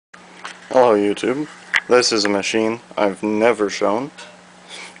Hello YouTube. This is a machine I've never shown.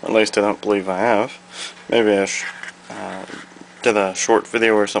 At least I don't believe I have. Maybe I did a short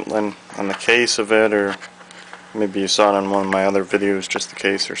video or something on the case of it, or maybe you saw it on one of my other videos, just the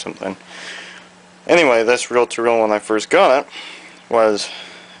case or something. Anyway, this reel-to-reel when I first got it was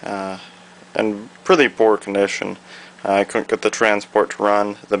in pretty poor condition. I couldn't get the transport to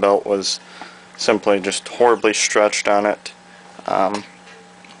run. The belt was simply just horribly stretched on it.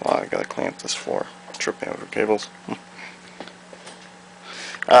 Well, I gotta clean up this floor. Tripping over cables.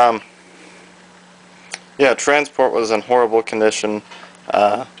 Yeah, transport was in horrible condition.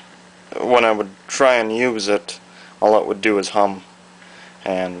 When I would try and use it, all it would do is hum.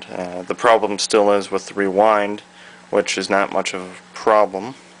 And the problem still is with the rewind, which is not much of a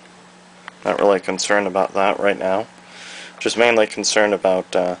problem. Not really concerned about that right now. Just mainly concerned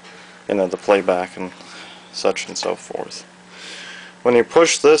about the playback and such and so forth. When you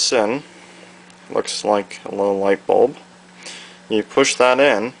push this in, looks like a little light bulb. You push that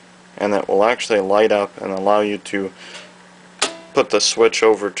in, and it will actually light up and allow you to put the switch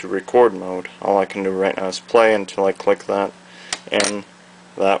over to record mode. All I can do right now is play until I click that, and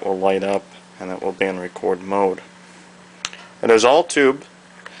that will light up, and it will be in record mode. It is all tube.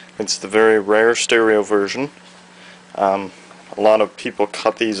 It's the very rare stereo version. A lot of people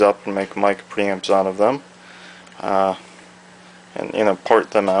cut these up and make mic preamps out of them. And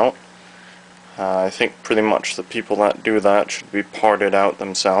part them out. I think pretty much the people that do that should be parted out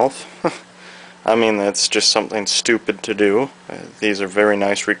themselves. I mean, it's just something stupid to do. These are very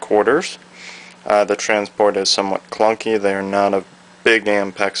nice recorders. The transport is somewhat clunky. They are not a big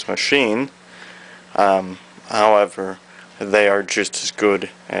Ampex machine. However, they are just as good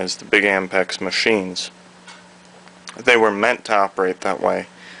as the big Ampex machines. They were meant to operate that way.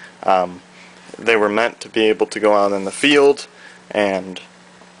 They were meant to be able to go out in the field and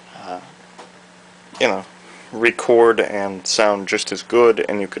record and sound just as good,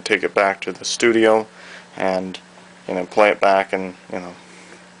 and you could take it back to the studio and play it back and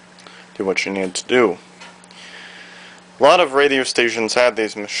do what you need to do. A lot of radio stations had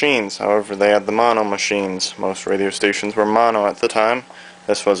these machines. However, they had the mono machines. Most radio stations were mono at the time.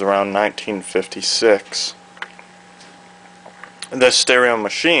 This was around 1956. This stereo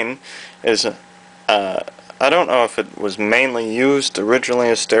machine is I don't know if it was mainly used originally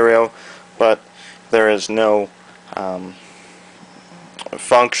as stereo, but there is no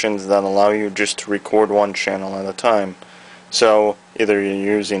functions that allow you just to record one channel at a time. So either you're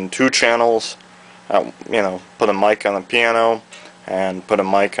using two channels, put a mic on the piano and put a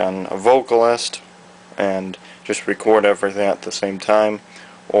mic on a vocalist and just record everything at the same time,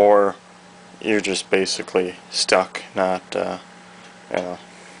 or you're just basically stuck, not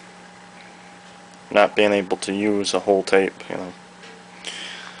being able to use a whole tape,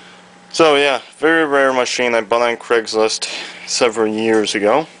 So yeah, very rare machine. I bought on Craigslist several years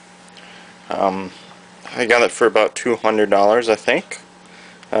ago. I got it for about $200, I think.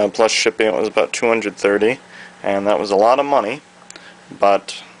 Plus shipping, it was about $230, and that was a lot of money.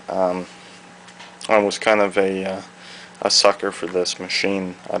 But I was kind of a sucker for this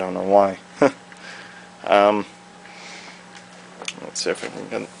machine. I don't know why. Let's see if I can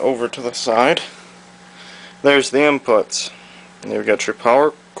get over to the side. There's the inputs. You've got your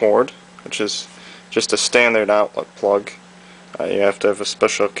power cord, which is just a standard outlet plug. You have to have a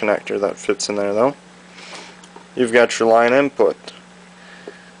special connector that fits in there though. You've got your line input.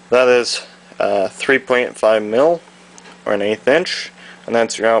 That is 3.5 mil or an 1/8 inch, and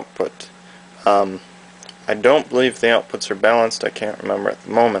that's your output. I don't believe the outputs are balanced. I can't remember at the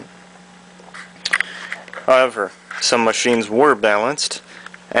moment. However, some machines were balanced,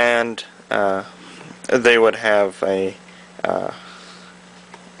 and they would have a I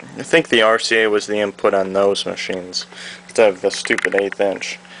think the RCA was the input on those machines instead of the stupid 1/8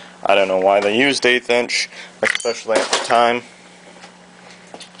 inch. I don't know why they used 1/8 inch, especially at the time.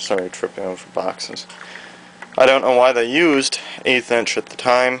 Sorry, tripping over boxes. I don't know why they used 1/8 inch at the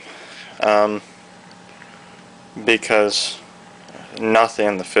time, because nothing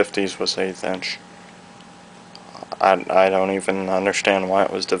in the 50s was 1/8 inch. I don't even understand why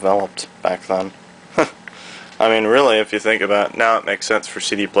it was developed back then. I mean, really, if you think about it, now it makes sense for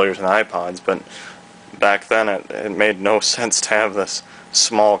CD players and iPods, but back then it made no sense to have this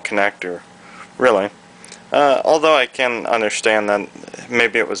small connector, really. Although I can understand that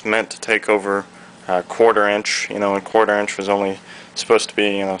maybe it was meant to take over a 1/4 inch, and 1/4 inch was only supposed to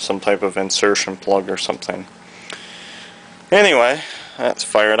be, some type of insertion plug or something. Anyway, let's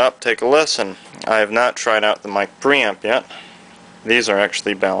fire it up, take a listen. I have not tried out the mic preamp yet. These are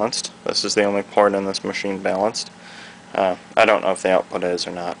actually balanced. This is the only part in this machine balanced. I don't know if the output is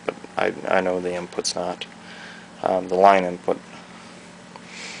or not, but I know the input's not. The line input.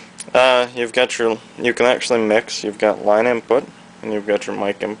 You've got you can actually mix. You've got line input and you've got your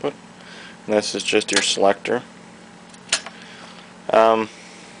mic input. And this is just your selector.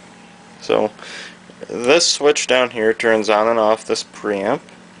 So this switch down here turns on and off this preamp,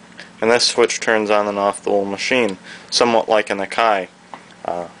 and this switch turns on and off the whole machine, somewhat like an Akai.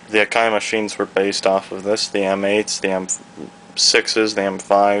 The Akai machines were based off of this, the M8s, the M6s, the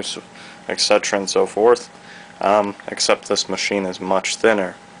M5s, etc. and so forth, except this machine is much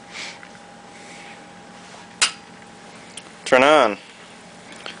thinner. Turn on.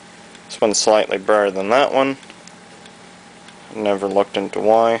 This one's slightly brighter than that one. Never looked into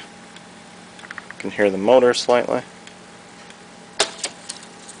why. You can hear the motor slightly.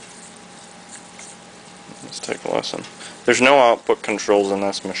 Let's take a listen. There's no output controls in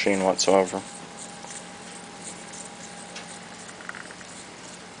this machine whatsoever.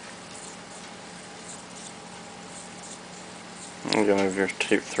 I'm going to move your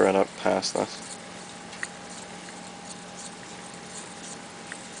tape thread up past this.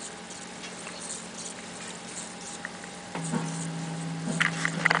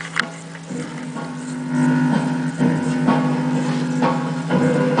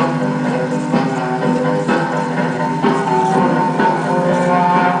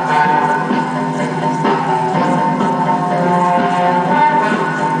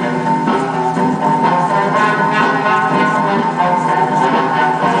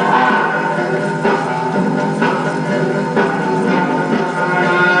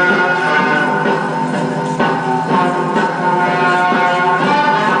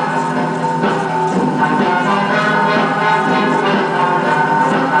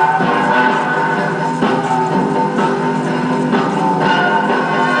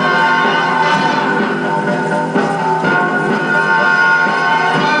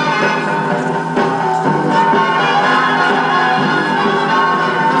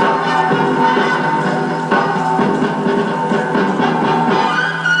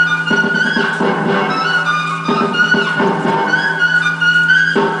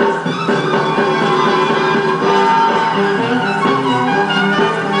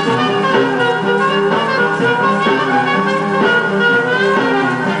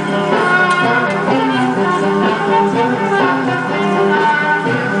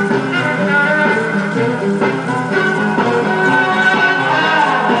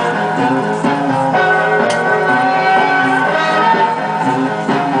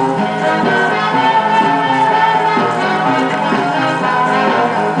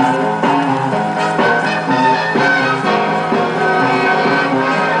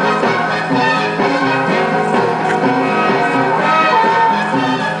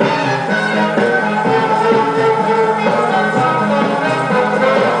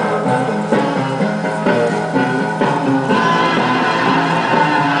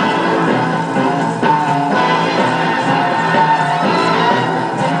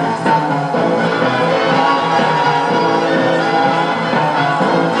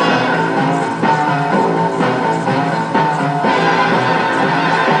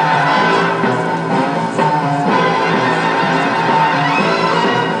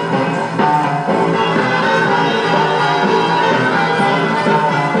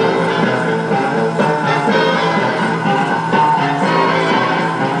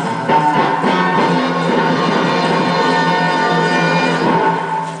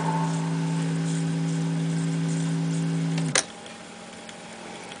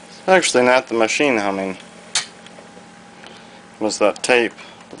 Actually not the machine humming. It was that tape,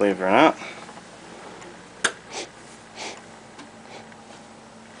 believe it or not.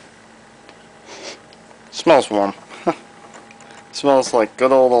 Smells warm. Smells like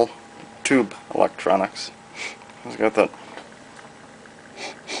good old tube electronics. It's got that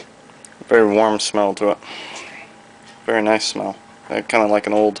very warm smell to it. Very nice smell. Kind of like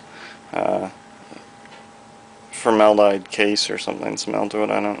an old formaldehyde case or something smell to it.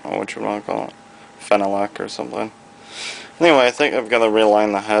 I don't know what you want to call it. Phenolic or something. Anyway, I think I've got to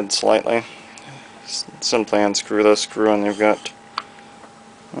realign the head slightly. Simply unscrew this screw and you've got...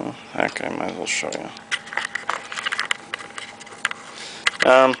 Oh, heck, I might as well show you.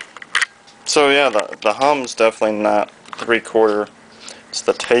 So yeah, the hum's definitely not 3/4. It's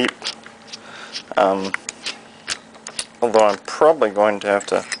the tape. Although I'm probably going to have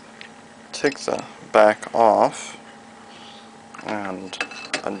to take the back off and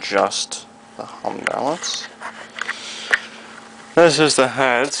adjust the hum balance. This is the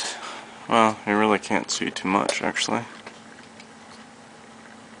head. Well, you really can't see too much actually.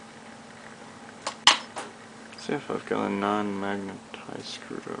 See if I've got a non-magnet. I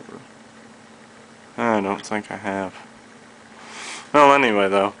screwed over. I don't think I have. Well, anyway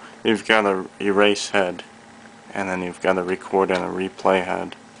though, you've got a erase head, and then you've got a record and a replay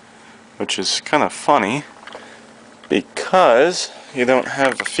head, which is kind of funny because you don't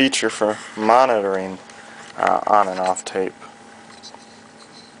have a feature for monitoring on and off tape.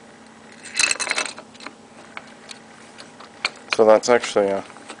 So that's actually a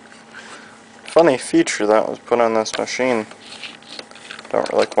funny feature that was put on this machine.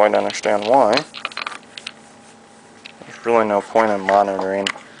 Don't really quite understand why. There's really no point in monitoring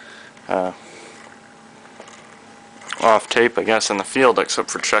off tape, I guess, in the field,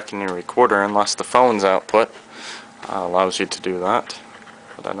 except for checking your recorder, unless the phone's output allows you to do that.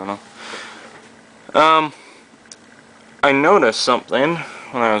 But I don't know. I noticed something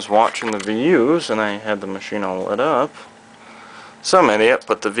when I was watching the VUs, and I had the machine all lit up. Some idiot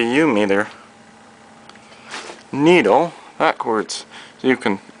put the VU meter needle backwards, so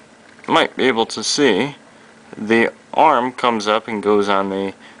you might be able to see the arm comes up and goes on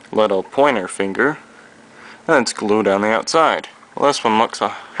the little pointer finger, and it's glued on the outside. Well, this one looks a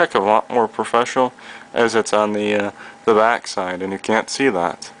heck of a lot more professional as it's on the back side, and you can't see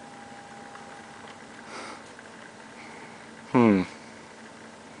that.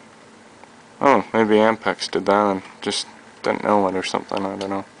 Oh, maybe Ampex did that and just didn't know it or something, I don't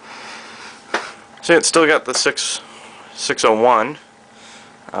know. See, it's still got the 601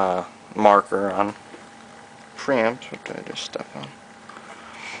 marker on preamps. What did I just step on?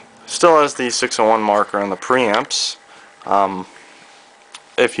 Still has the 601 marker on the preamps.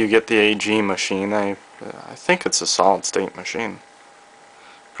 If you get the AG machine, I think it's a solid state machine.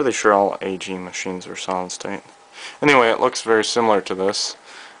 Pretty sure all AG machines are solid state. Anyway, it looks very similar to this.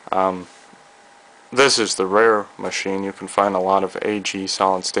 This is the rare machine. You can find a lot of AG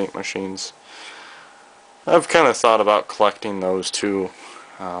solid state machines. I've kind of thought about collecting those too,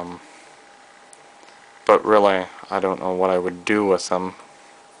 but really I don't know what I would do with them,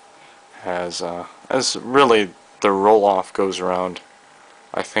 as really the roll-off goes around,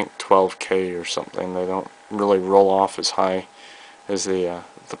 I think 12K or something. They don't really roll off as high as the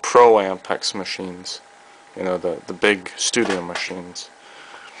Pro Ampex machines, you know, the big studio machines.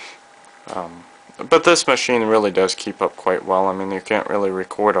 But this machine really does keep up quite well. I mean, you can't really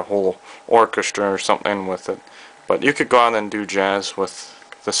record a whole orchestra or something with it, but you could go out and do jazz with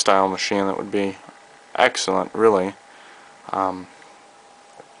the style machine. That would be excellent, really.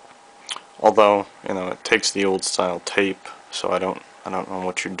 Although, you know, it takes the old style tape, so I don't know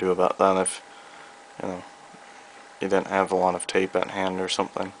what you'd do about that if, you know, you didn't have a lot of tape at hand or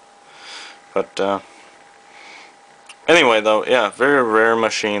something. But anyway, though, yeah, very rare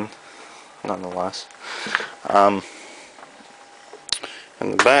machine, nonetheless. And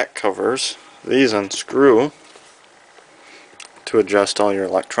the back covers, these unscrew to adjust all your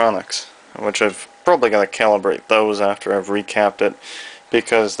electronics, which I've probably got to calibrate those after I've recapped it,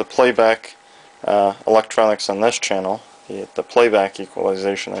 because the playback electronics on this channel, the playback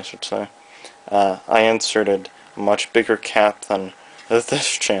equalization I should say, I inserted a much bigger cap than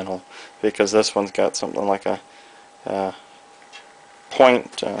this channel, because this one's got something like a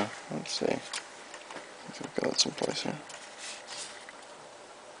point, let's see, I've got it someplace here.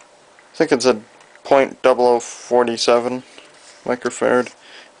 I think it's a .0047 microfarad,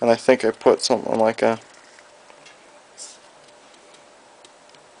 and I think I put something like a,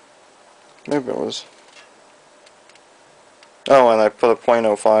 maybe it was, oh, and I put a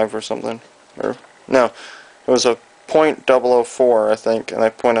 .05 or something, or no, it was a .004 I think, and I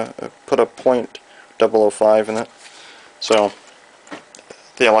put a .005 in it. So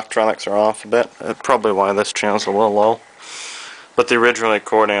the electronics are off a bit. Probably why this channel's a little low. But the original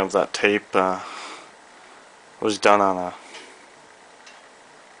recording of that tape was done on a,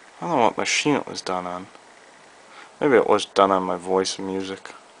 I don't know what machine it was done on. Maybe it was done on my Voice of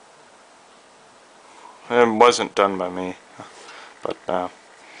Music. It wasn't done by me, but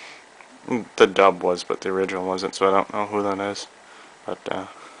the dub was, but the original wasn't, so I don't know who that is. But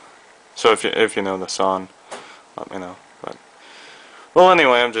so if you know the song, let me know. But well,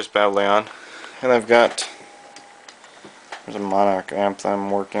 anyway, I'm just babbling on, and I've got, there's a Monarch amp that I'm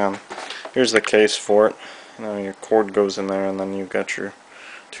working on. Here's the case for it. You know, your cord goes in there, and then you've got your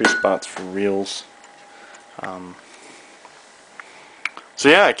 2 spots for reels. So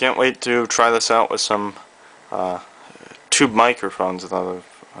yeah, I can't wait to try this out with some tube microphones that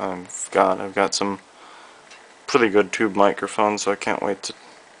I've got. I've got some pretty good tube microphones, so I can't wait to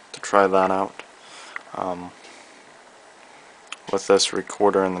try that out with this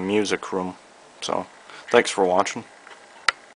recorder in the music room. So, thanks for watching.